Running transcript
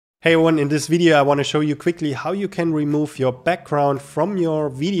Hey everyone, in this video I want to show you quickly how you can remove your background from your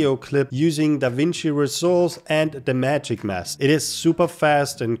video clip using DaVinci Resolve and the Magic Mask. It is super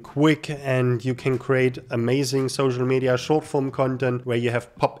fast and quick and you can create amazing social media short form content where you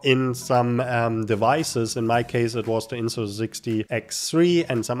have pop in some devices. In my case it was the Insta60X3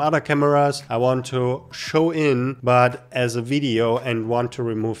 and some other cameras I want to show in but as a video and want to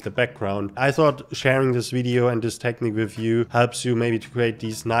remove the background. I thought sharing this video and this technique with you helps you maybe to create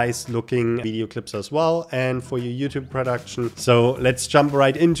these nice looking video clips as well and for your YouTube production. So let's jump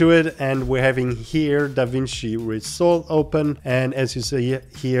right into it, and we're having here DaVinci Resolve open, and as you see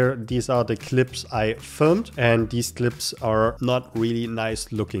here these are the clips I filmed, and these clips are not really nice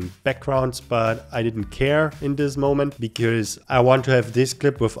looking backgrounds, but I didn't care in this moment because I want to have this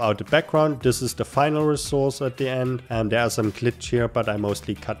clip without the background. This is the final resource at the end and there are some glitch here, but I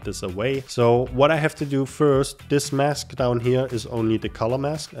mostly cut this away. So what I have to do first, this mask down here is only the color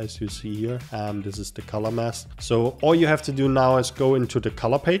mask as you see here. This is the color mask. So all you have to do now is go into the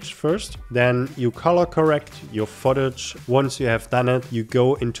color page first, then you color correct your footage. Once you have done it, you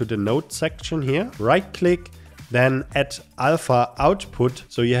go into the node section here, right click, then add alpha output.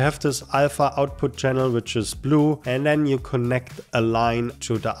 So you have this alpha output channel which is blue, and then you connect a line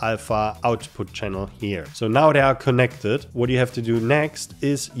to the alpha output channel here. So now they are connected. What you have to do next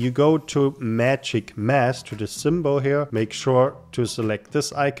is you go to Magic Mask, to the symbol here. Make sure to select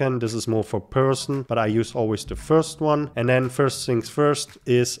this icon. This is more for person, but I use always the first one. And then first things first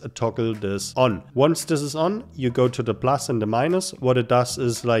is toggle this on. Once this is on, you go to the plus and the minus. What it does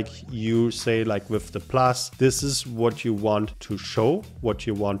is like you say like with the plus, this is what you want to show, what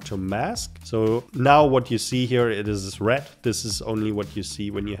you want to mask. So now what you see here, it is red. This is only what you see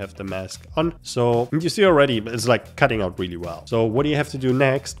when you have the mask on. So you see already it's like cutting out really well. So what do you have to do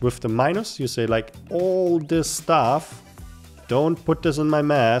next with the minus? You say like all this stuff, don't put this in my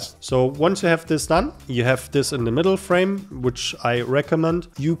mask. So once you have this done, you have this in the middle frame, which I recommend.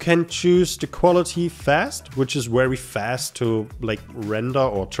 You can choose the quality fast, which is very fast to like render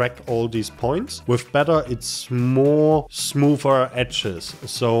or track all these points. With better, it's more smoother edges.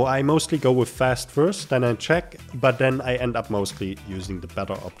 So I mostly go with fast first, then I check, but then I end up mostly using the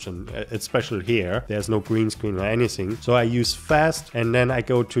better option, especially here. There's no green screen or anything. So I use fast, and then I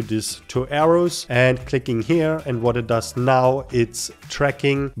go to these two arrows and clicking here, and what it does now, it's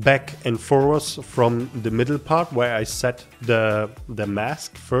tracking back and forwards from the middle part where I set the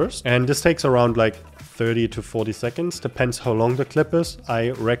mask first. And this takes around like 30 to 40 seconds, depends how long the clip is.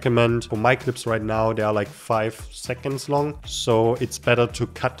 I recommend for my clips right now, they are like 5 seconds long. So it's better to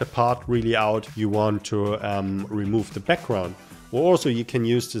cut the part really out you want to remove the background. Or also you can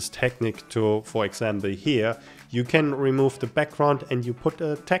use this technique to, for example here, you can remove the background and you put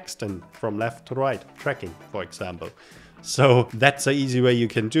a text in from left to right, tracking, for example. So that's an easy way you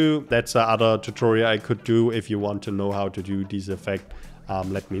can do. That's another tutorial I could do. If you want to know how to do this effect,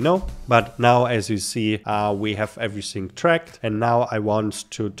 let me know. But now as you see, we have everything tracked, and now I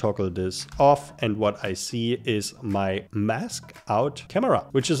want to toggle this off, and what I see is my mask out camera,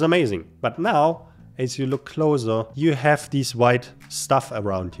 which is amazing. But now as you look closer, you have these white stuff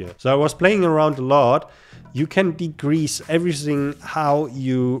around here. So I was playing around a lot. You can decrease everything how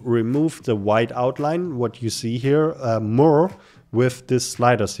you remove the white outline, what you see here, more with these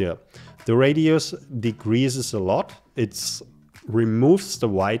sliders here. The radius decreases a lot. It removes the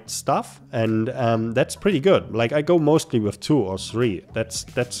white stuff, and that's pretty good. Like I go mostly with 2 or 3.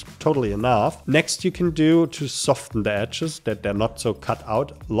 That's totally enough. Next you can do to soften the edges that they're not so cut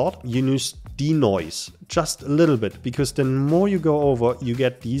out a lot. You use denoise just a little bit, because the more you go over, you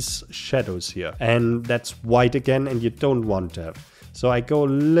get these shadows here, and that's white again, and you don't want to have. So I go a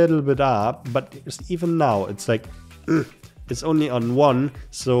little bit up, but even now it's like it's only on 1.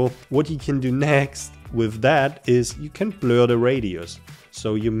 So what you can do next with that is you can blur the radius.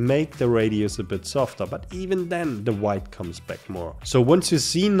 So you make the radius a bit softer, but even then the white comes back more. So once you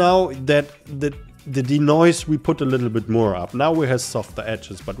see now that the denoise we put a little bit more up, now we have softer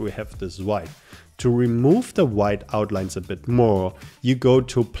edges, but we have this white. To remove the white outlines a bit more, you go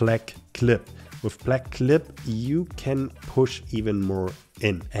to black clip. With black clip, you can push even more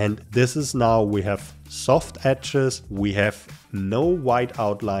in. And this is now we have soft edges, we have no white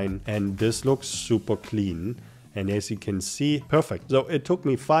outline, and this looks super clean. And as you can see, perfect. So it took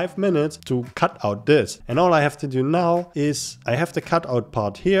me 5 minutes to cut out this. And all I have to do now is I have the cutout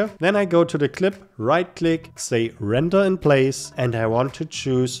part here. Then I go to the clip, right click, say render in place, and I want to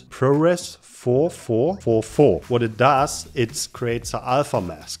choose ProRes 4444. What it does, it creates an alpha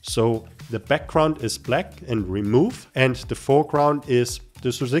mask. So the background is black and remove, and the foreground is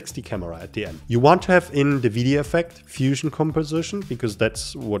the 360 camera at the end. You want to have in the video effect fusion composition, because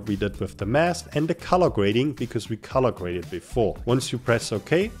that's what we did with the mask, and the color grading, because we color graded before. Once you press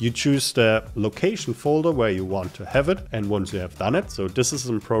OK, you choose the location folder where you want to have it, and once you have done it, so this is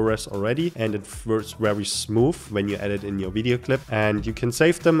in progress already, and it works very smooth when you edit in your video clip, and you can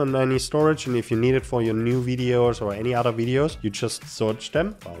save them in any storage, and if you need it for your new videos or any other videos, you just search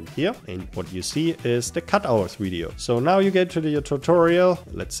them, found here, and what you see is the cut hours video. So now you get to the tutorial,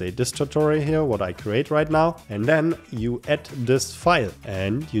 let's say this tutorial here, what I create right now, and then you add this file,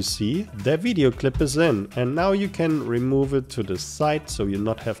 and you see the video clip is in, and now you can remove it to the side, so you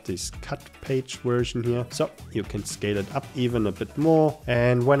not have this cut page version here. So you can scale it up even a bit more,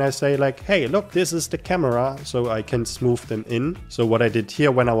 and when I say like, hey look, this is the camera, so I can smooth them in. So what I did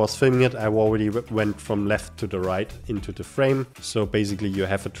here when I was filming it, I already went from left to the right into the frame. So basically you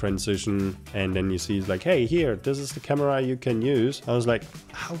have a transition, and then you see it's like, hey, here, this is the camera you can use. I was like,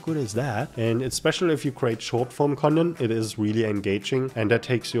 how good is that? And especially if you create short form content, it is really engaging, and that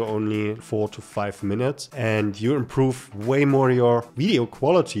takes you only 4 to 5 minutes, and you improve way more your video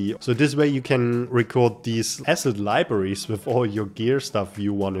quality. So this way you can record these asset libraries with all your gear stuff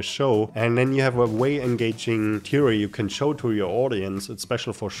you want to show, and then you have a way engaging theory you can show to your audience,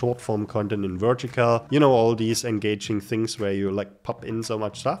 especially for short form content in vertical, you know, all these engaging things where you like pop in so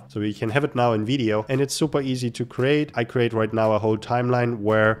much stuff. So you can have it now in video, and it's super easy to create. I create right now a whole timeline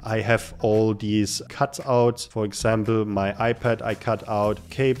where I have all these cutouts. For example, my iPad I cut out,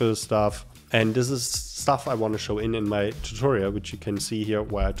 cable stuff, and this is stuff I want to show in my tutorial, which you can see here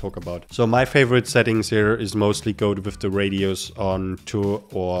where I talk about. So my favorite settings here is mostly go with the radius on 2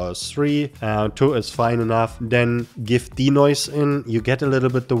 or 3. 2 is fine enough. Then give denoise in. You get a little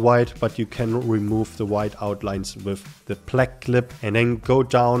bit the white, but you can remove the white outlines with the black clip, and then go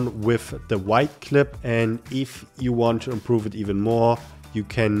down with the white clip. And if you want to improve it even more, you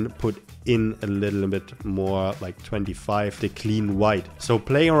can put in a little bit more, like 25, the clean white. So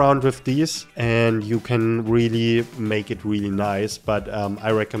play around with these, and you can really make it really nice. But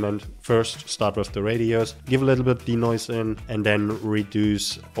I recommend first start with the radius, give a little bit denoise in, and then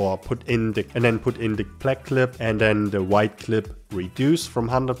reduce or put in the black clip, and then the white clip reduce from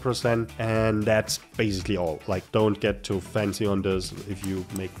 100%, and that's basically all. Like, don't get too fancy on this if you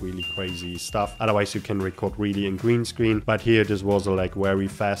make really crazy stuff, otherwise you can record really in green screen. But here this was a like very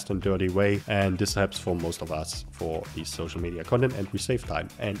fast and dirty way, and this helps for most of us for these social media content, and we save time,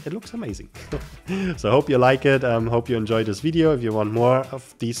 and it looks amazing. So I hope you like it. Hope you enjoyed this video. If you want more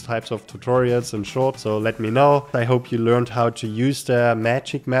of these types of tutorials in short, so let me know. I hope you learned how to use the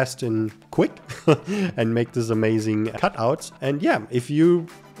magic mask in quick and make this amazing cutouts. And yeah, if you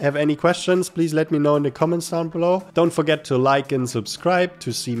have any questions, please let me know in the comments down below. Don't forget to like and subscribe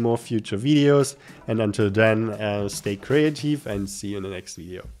to see more future videos. And until then, stay creative, and see you in the next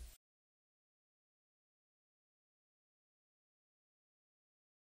video.